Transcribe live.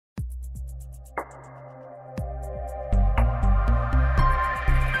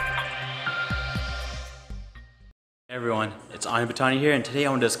Hey everyone, it's Ani Batani here, and today I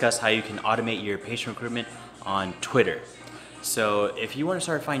want to discuss how you can automate your patient recruitment on Twitter. So if you want to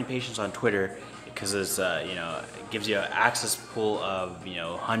start finding patients on Twitter, because it's it gives you an access pool of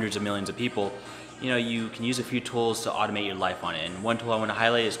hundreds of millions of people, you can use a few tools to automate your life on it. And one tool I want to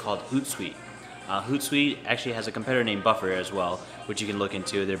highlight is called Hootsuite. Hootsuite actually has a competitor named Buffer as well, which you can look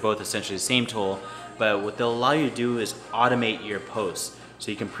into. They're both essentially the same tool, but what they'll allow you to do is automate your posts.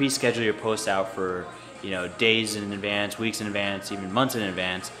 So you can pre-schedule your posts out for days in advance, weeks in advance, even months in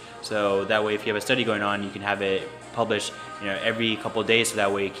advance. So that way if you have a study going on, you can have it published every couple of days, so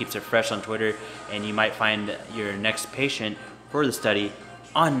that way it keeps it fresh on Twitter, and you might find your next patient for the study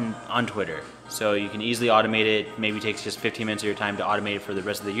on Twitter. So you can easily automate it. Maybe it takes just 15 minutes of your time to automate it for the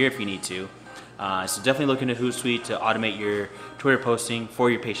rest of the year if you need to. So definitely look into Hootsuite to automate your Twitter posting for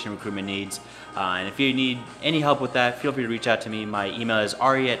your patient recruitment needs. And if you need any help with that, feel free to reach out to me. My email is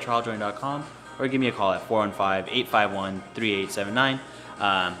ari@trialjoin.com, or give me a call at 415-851-3879.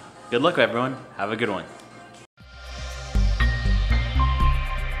 Good luck everyone. Have a good one.